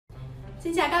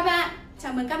Xin chào các bạn,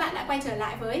 chào mừng các bạn đã quay trở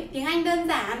lại với Tiếng Anh Đơn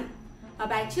Giản. Ở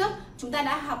bài trước, chúng ta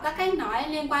đã học các cách nói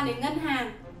liên quan đến ngân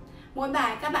hàng. Mỗi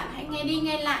bài các bạn hãy nghe đi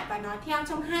nghe lại và nói theo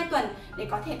trong 2 tuần để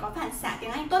có thể có phản xạ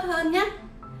tiếng Anh tốt hơn nhé.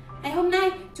 Ngày hôm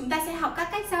nay, chúng ta sẽ học các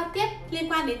cách giao tiếp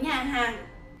liên quan đến nhà hàng.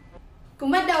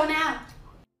 Cùng bắt đầu nào!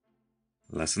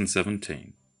 Lesson 17.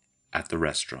 At the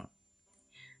restaurant.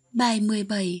 Bài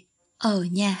 17. Ở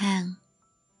nhà hàng.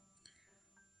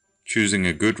 Choosing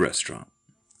a good restaurant.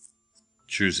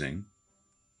 Choosing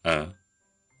a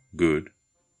good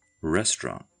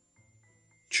restaurant.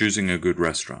 Choosing a good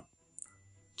restaurant.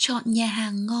 Chọn nhà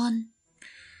hàng ngon.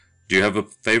 Do you have a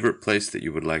favorite place that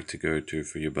you would like to go to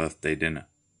for your birthday dinner?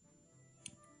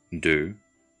 Do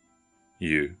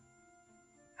you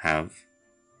have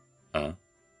a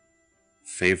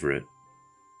favorite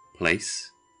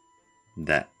place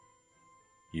that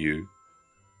you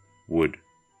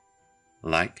would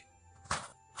like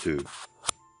to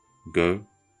go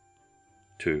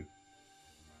to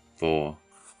for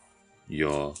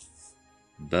your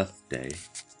birthday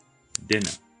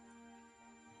dinner?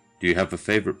 Do you have a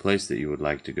favorite place that you would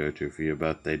like to go to for your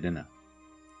birthday dinner?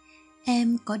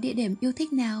 Em có địa điểm yêu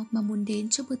thích nào mà muốn đến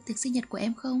cho bữa tiệc sinh nhật của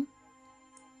em không?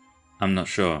 I'm not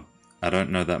sure. I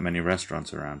don't know that many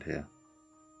restaurants around here.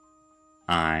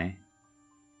 I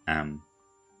am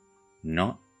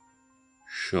not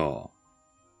sure.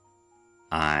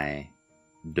 I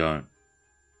don't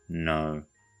know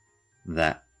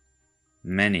that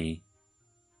many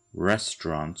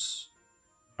restaurants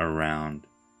around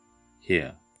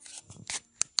here.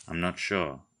 I'm not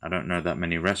sure. I don't know that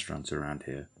many restaurants around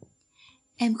here.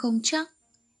 Em không chắc.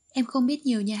 Em không biết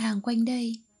nhiều nhà hàng quanh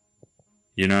đây.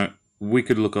 You know, we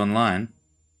could look online.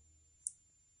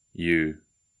 You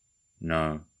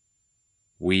know,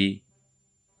 we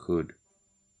could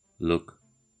look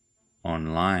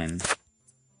online.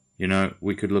 You know,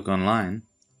 we could look online.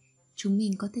 Chúng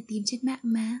mình có thể tìm trên mạng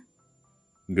mà.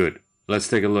 Good.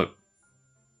 Let's take a look.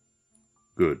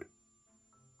 Good.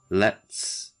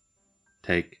 Let's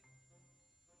take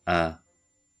a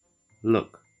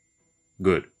look.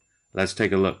 Good. Let's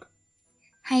take a look.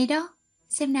 Hay đó.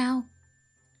 Xem nào.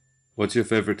 What's your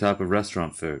favorite type of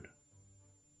restaurant food?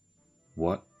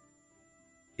 What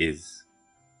is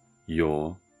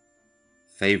your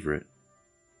favorite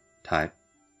type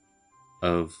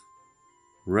of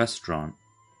restaurant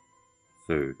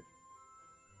food?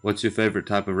 What's your favorite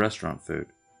type of restaurant food?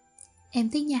 Em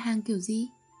thích nhà hàng kiểu gì?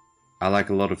 I like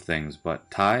a lot of things, but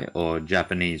Thai or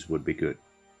Japanese would be good.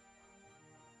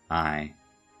 I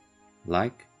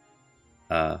like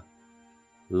a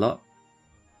lot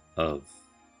of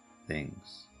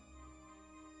things,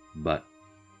 but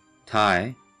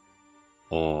Thai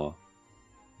or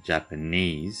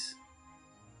Japanese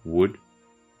would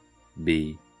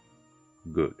be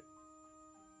good.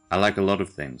 I like a lot of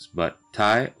things, but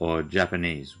Thai or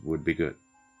Japanese would be good.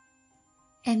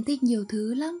 Em thích nhiều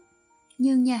thứ lắm,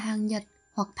 nhưng nhà hàng Nhật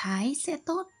hoặc Thái sẽ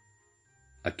tốt.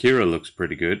 Akira looks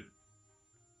pretty good.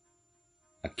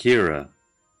 Akira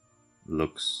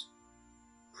looks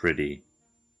pretty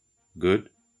good.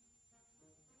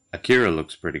 Akira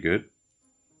looks pretty good.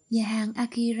 Nhà hàng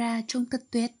Akira trông thật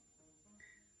tuyệt.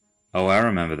 Oh, I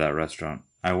remember that restaurant.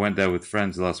 I went there with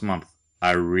friends last month.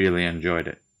 I really enjoyed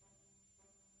it.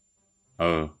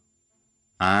 Oh,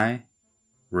 I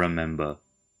remember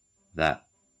that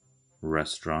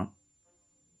restaurant.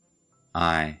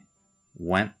 I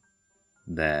went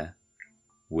there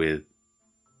with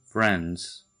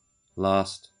friends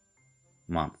last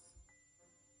month.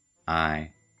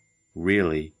 I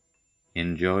really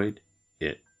enjoyed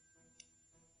it.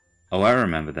 Oh, I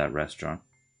remember that restaurant.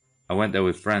 I went there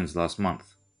with friends last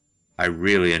month. I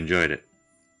really enjoyed it.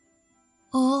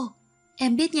 Ồ,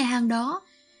 em biết nhà hàng đó.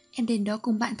 Em đến đó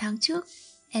cùng bạn tháng trước.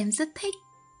 Em rất thích.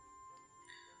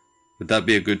 Would that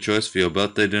be a good choice for your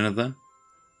birthday dinner then?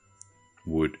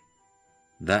 Would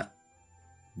that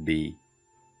be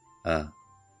a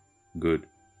good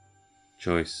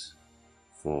choice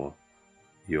for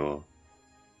your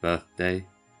birthday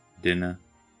dinner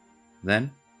then?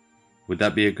 Would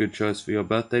that be a good choice for your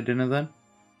birthday dinner then?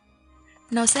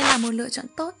 Nó sẽ là một lựa chọn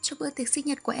tốt cho bữa tiệc sinh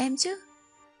nhật của em chứ.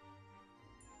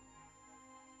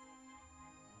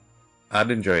 I'd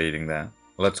enjoy eating there.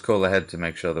 Let's call ahead to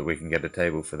make sure that we can get a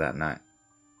table for that night.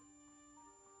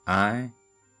 I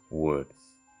would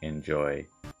enjoy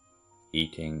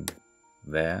eating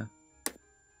there.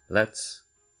 Let's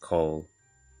call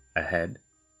ahead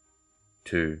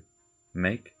to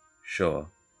make sure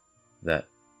that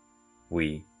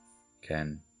we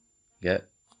can get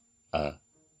a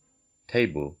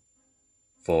table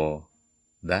for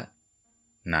that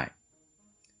night.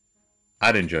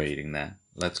 I'd enjoy eating there.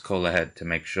 let's call ahead to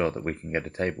make sure that we can get a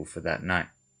table for that night.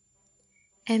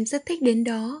 Em rất thích đến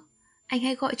đó. Anh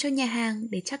hãy gọi cho nhà hàng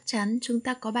để chắc chắn chúng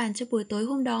ta có bàn cho buổi tối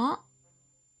hôm đó.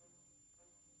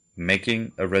 Making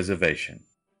a reservation.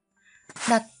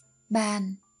 Đặt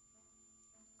bàn.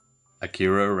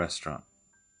 Akira restaurant.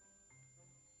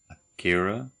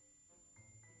 Akira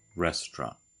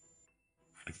restaurant.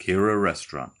 Akira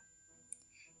restaurant.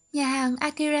 Nhà hàng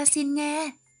Akira xin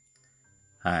nghe.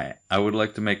 Hi, I would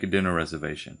like to make a dinner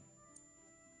reservation.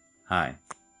 Hi,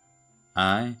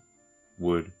 I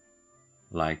would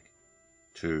like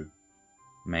to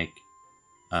make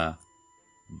a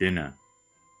dinner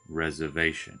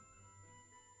reservation.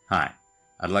 Hi,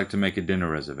 I'd like to make a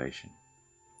dinner reservation.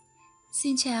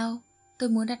 Xin chào, tôi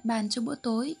muốn đặt bàn cho bữa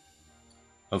tối.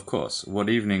 Of course, what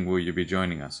evening will you be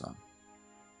joining us on?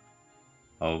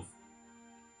 Of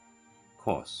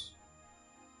course.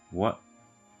 What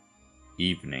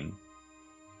evening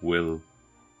will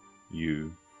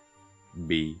you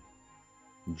be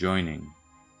joining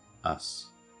us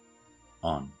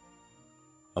on?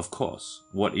 Of course.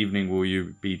 What evening will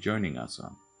you be joining us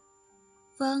on?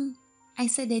 Vâng, anh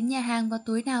sẽ đến nhà hàng vào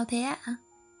tối nào thế ạ?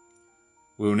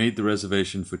 We'll need the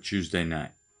reservation for Tuesday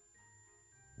night.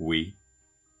 We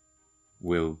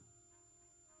will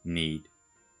need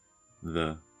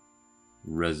the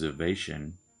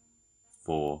reservation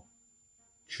for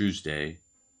Tuesday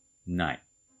night.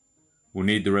 We'll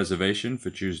need the reservation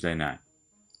for Tuesday night.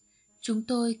 Chúng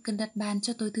tôi cần đặt bàn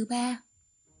cho tối thứ ba.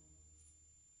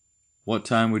 What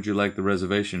time would you like the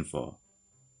reservation for?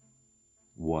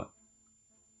 What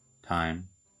time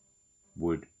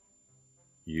would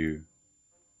you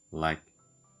like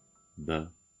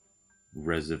the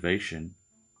reservation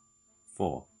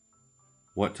for?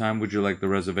 What time would you like the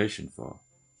reservation for?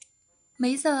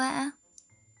 Mấy giờ ạ?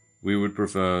 We would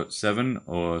prefer 7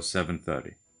 or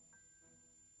 7:30.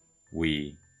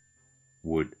 We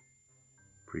would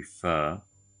prefer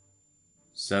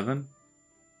 7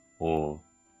 or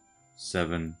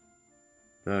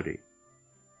 7:30.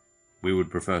 We would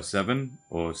prefer 7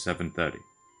 or 7:30.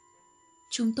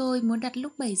 Chúng tôi muốn đặt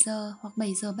lúc 7 giờ hoặc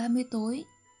 7 giờ 30 tối.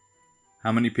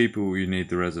 How many people will you need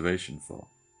the reservation for?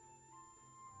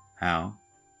 How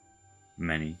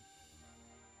many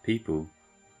people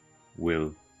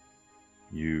will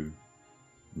you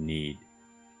need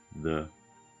the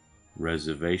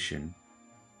reservation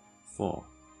for?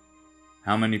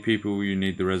 How many people will you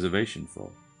need the reservation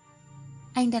for?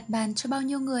 Anh đặt bàn cho bao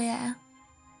nhiêu người ạ?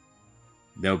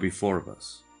 There'll be 4 of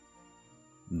us.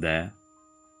 There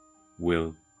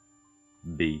will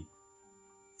be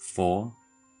 4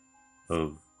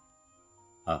 of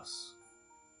us.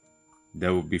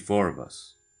 There will be 4 of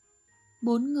us.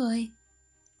 4 người.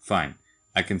 Fine.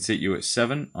 I can seat you at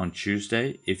 7 on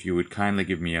Tuesday if you would kindly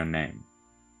give me your name.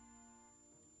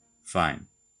 Fine.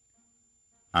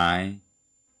 I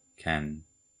can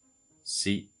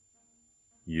seat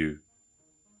you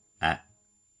at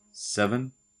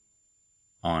 7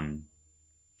 on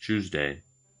Tuesday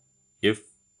if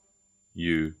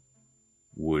you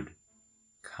would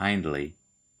kindly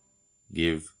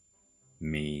give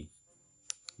me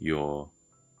your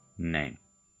name.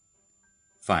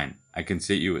 Fine, I can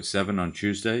seat you at 7 on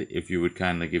Tuesday if you would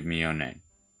kindly give me your name.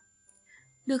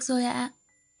 Được rồi ạ.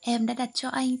 Em đã đặt cho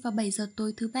anh vào 7 giờ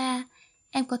tối thứ ba.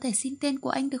 Em có thể xin tên của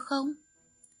anh được không?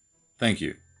 Thank you.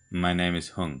 My name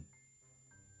is Hung.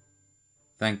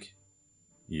 Thank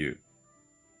you.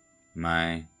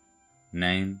 My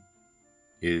name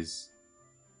is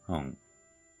Hung.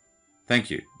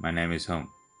 Thank you. My name is Hung.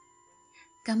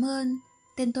 Cảm ơn.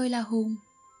 Tên tôi là Hùng.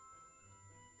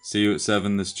 See you at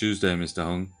 7 this Tuesday, Mr.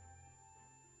 Hung.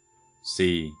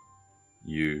 See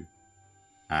you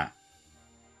at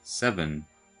 7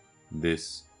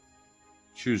 this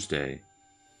Tuesday,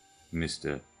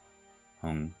 Mr.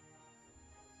 Hung.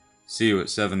 See you at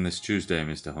 7 this Tuesday,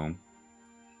 Mr. Hung.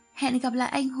 Hẹn gặp lại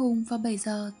anh Hùng vào 7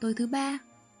 giờ tối thứ ba.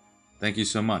 Thank you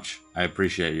so much. I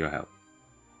appreciate your help.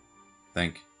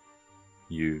 Thank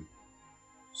you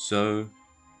so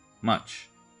much.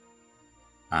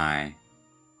 I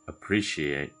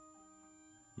appreciate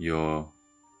your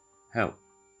help.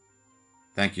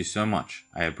 Thank you so much.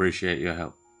 I appreciate your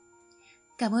help.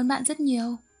 Cảm ơn bạn rất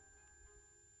nhiều.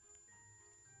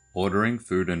 Ordering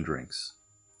food and drinks.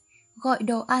 Gọi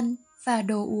đồ ăn và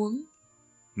đồ uống.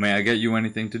 May I get you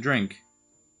anything to drink?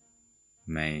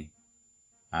 May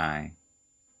I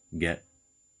get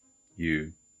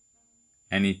you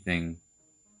anything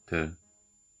to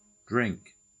drink?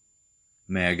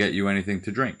 May I get you anything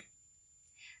to drink?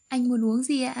 Anh muốn uống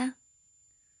gì ạ?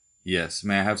 Yes,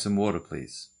 may I have some water,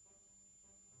 please?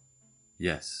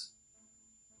 Yes.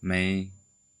 May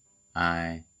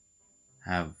I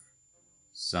have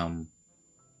some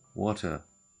water,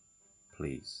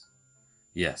 please?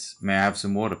 Yes, may I have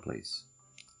some water, please?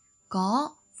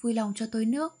 Có, vui lòng cho tôi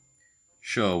nước.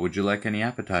 Sure, would you like any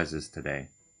appetizers today?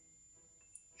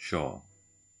 Sure.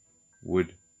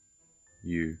 Would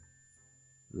you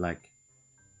like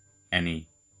any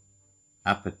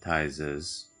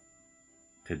appetizers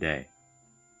today?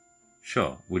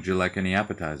 Sure, would you like any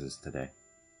appetizers today?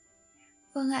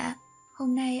 Vâng ạ,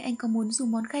 hôm nay anh có muốn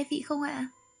dùng món khai vị không ạ?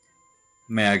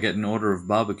 May I get an order of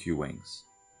barbecue wings?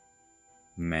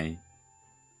 May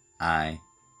I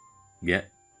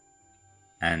get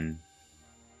an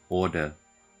order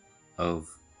of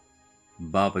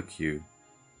barbecue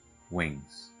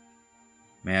wings?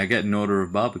 May I get an order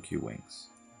of barbecue wings?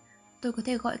 Tôi có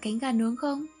thể gọi cánh gà nướng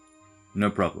không? No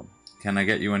problem. Can I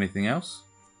get you anything else?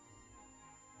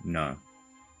 No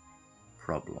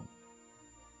problem.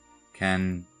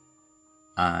 Can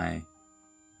I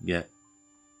get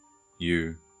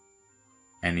you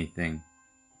anything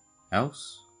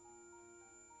else?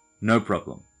 No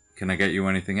problem. Can I get you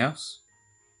anything else?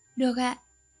 Được ạ.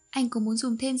 Anh có muốn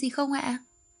dùng thêm gì không ạ?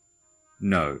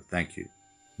 No, thank you.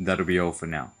 That'll be all for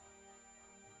now.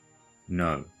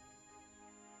 No,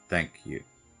 thank you.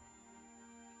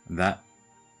 That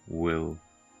will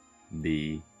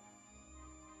be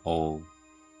all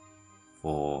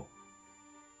for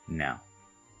now.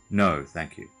 No,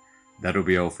 thank you. That'll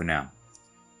be all for now.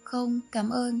 Không, cảm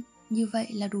ơn. Như vậy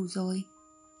là đủ rồi.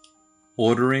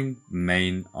 Ordering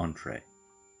main entree.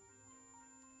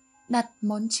 Đặt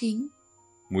món chính.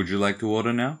 Would you like to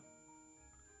order now?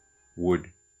 Would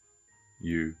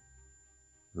you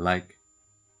like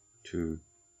to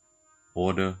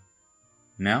order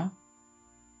now?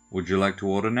 Would you like to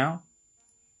order now?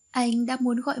 Anh đã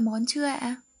muốn gọi món chưa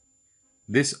ạ?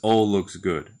 This all looks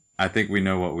good. I think we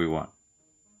know what we want.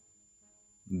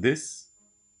 This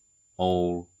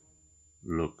all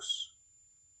looks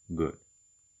good.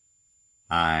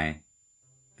 I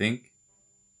think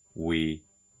we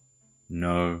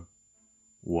know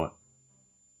what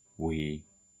we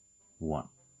want.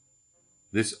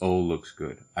 This all looks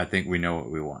good. I think we know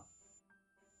what we want.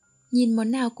 Nhìn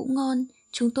món nào cũng ngon.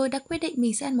 Chúng tôi đã quyết định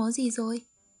mình sẽ ăn món gì rồi.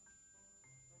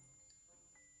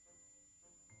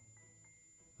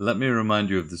 Let me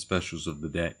remind you of the specials of the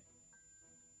day.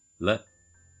 Let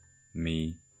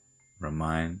me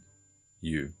remind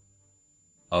you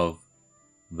of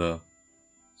the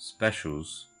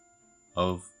specials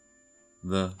of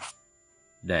the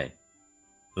day.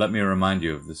 Let me remind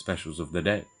you of the specials of the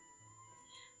day.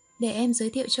 Để em giới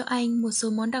thiệu cho anh một số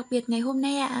món đặc biệt ngày hôm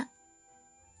nay ạ.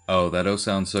 Oh, that all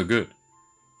sounds so good.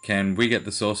 Can we get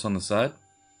the sauce on the side?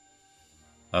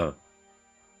 Oh,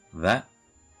 that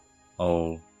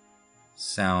all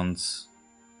sounds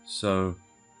so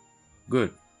good.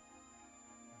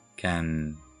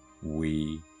 Can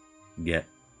we get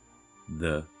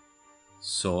the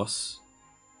sauce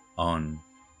on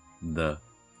the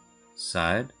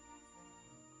side?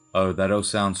 Oh, that all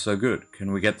sounds so good.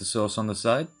 Can we get the sauce on the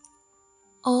side?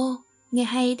 Ồ, nghe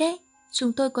hay đấy.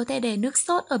 Chúng tôi có thể để nước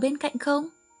sốt ở bên cạnh không?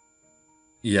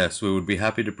 Yes, we would be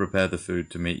happy to prepare the food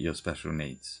to meet your special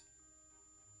needs.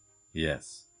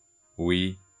 Yes,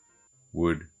 we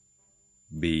would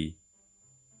be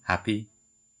happy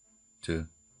to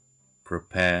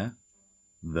prepare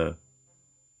the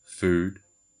food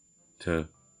to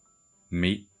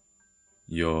meet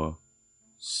your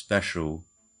special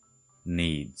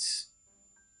needs.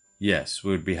 Yes,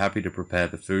 we would be happy to prepare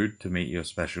the food to meet your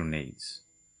special needs.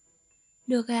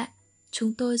 Được ạ.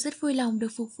 Chúng tôi rất vui lòng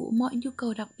được phục vụ mọi nhu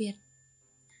cầu đặc biệt.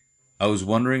 I was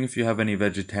wondering if you have any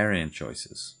vegetarian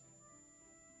choices.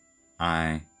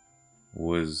 I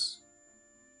was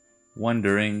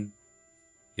wondering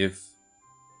if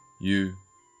you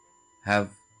have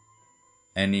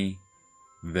any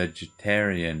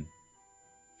vegetarian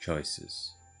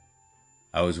choices.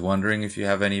 I was wondering if you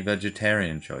have any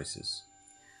vegetarian choices.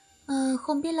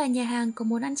 Không biết là nhà hàng có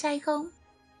món ăn chay không?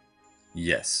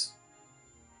 Yes.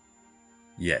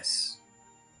 Yes.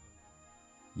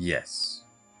 Yes.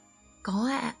 Có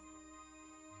ạ.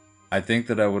 I think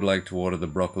that I would like to order the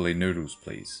broccoli noodles,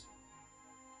 please.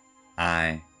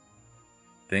 I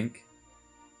think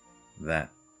that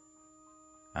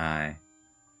I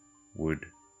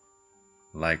would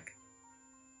like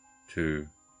to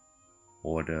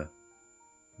order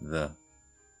the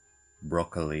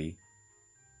broccoli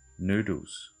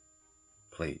noodles,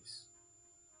 please.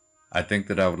 I think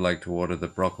that I would like to order the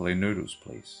broccoli noodles,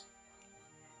 please.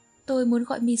 Tôi muốn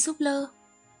gọi mì súp lơ.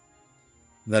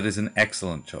 That is an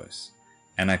excellent choice,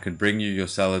 and I could bring you your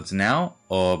salads now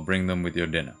or bring them with your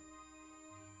dinner.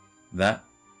 That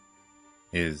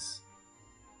is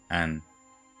an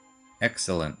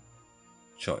excellent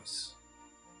choice.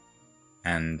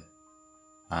 And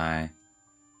I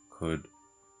could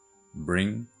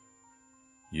bring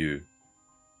you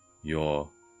your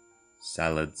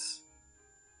salads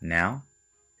now,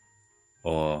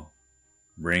 or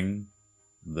bring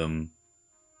them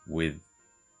with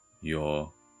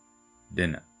your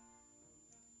dinner.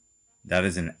 That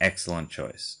is an excellent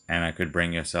choice. And I could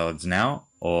bring your salads now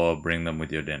or bring them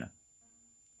with your dinner.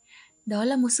 Đó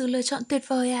là một sự lựa chọn tuyệt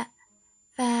vời ạ.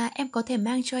 Và em có thể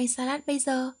mang cho anh salad bây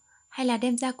giờ hay là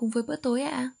đem ra cùng với bữa tối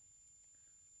ạ?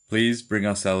 Please bring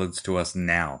our salads to us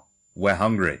now. We're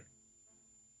hungry.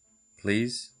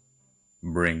 Please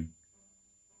bring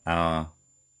our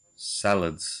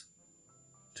salads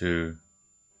to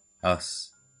us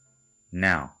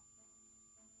now.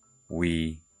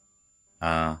 We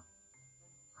are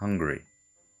hungry.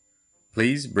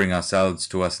 Please bring our salads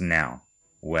to us now.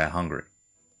 We're hungry.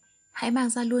 Hãy mang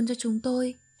ra luôn cho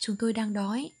chúng tôi đang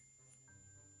đói.